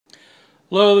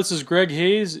Hello, this is Greg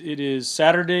Hayes. It is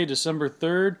Saturday, December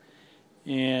 3rd,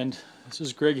 and this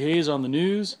is Greg Hayes on the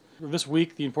news. This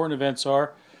week, the important events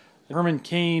are Herman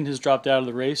Cain has dropped out of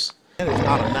the race. It's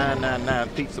not a 999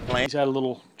 pizza plant. He's had a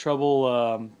little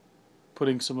trouble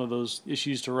putting some of those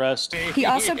issues to rest. He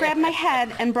also grabbed my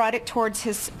head and brought it towards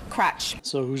his crotch.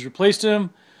 So who's replaced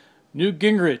him? Newt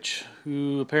Gingrich,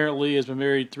 who apparently has been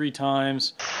married 3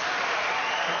 times.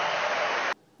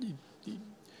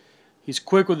 He's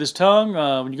quick with his tongue.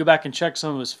 When you go back and check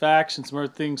some of his facts and some other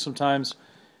things, sometimes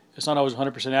it's not always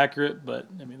 100% accurate, but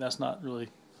I mean, that's not really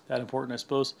that important, I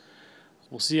suppose.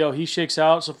 We'll see how he shakes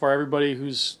out. So far, everybody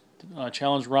who's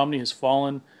challenged Romney has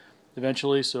fallen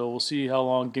eventually, so we'll see how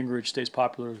long Gingrich stays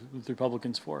popular with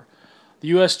Republicans for. The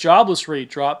U.S. jobless rate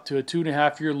dropped to a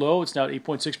 2.5-year low. It's now at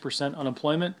 8.6%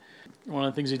 unemployment. One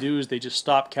of the things they do is they just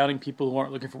stop counting people who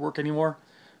aren't looking for work anymore.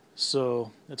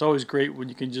 So it's always great when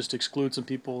you can just exclude some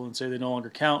people and say they no longer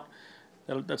count.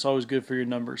 That's always good for your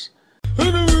numbers.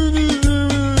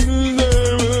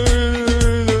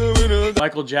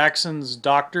 Michael Jackson's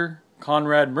doctor,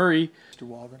 Conrad Murray,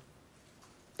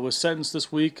 was sentenced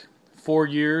this week 4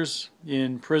 years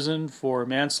in prison for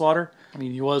manslaughter. I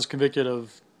mean, he was convicted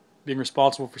of being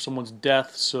responsible for someone's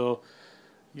death, so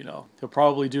you know he'll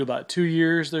probably do about 2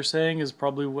 years. They're saying is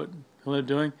probably what he'll end up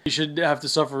doing. He should have to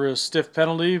suffer a stiff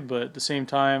penalty, but at the same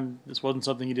time, this wasn't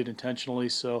something he did intentionally,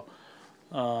 so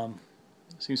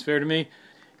seems fair to me.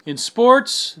 In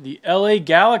sports, the LA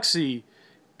Galaxy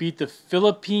beat the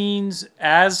Philippines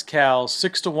Azkals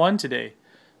 6-1 today.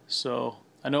 So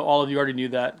I know all of you already knew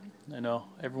that. I know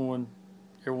everyone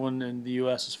in the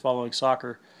U.S. is following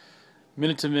soccer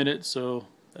minute to minute, so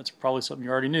that's probably something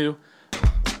you already knew.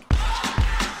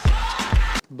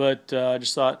 But I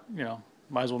just thought,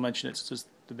 might as well mention it. It's just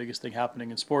the biggest thing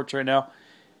happening in sports right now.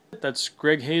 That's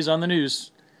Greg Hayes on the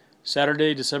news,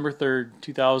 Saturday, December 3rd,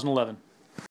 2011.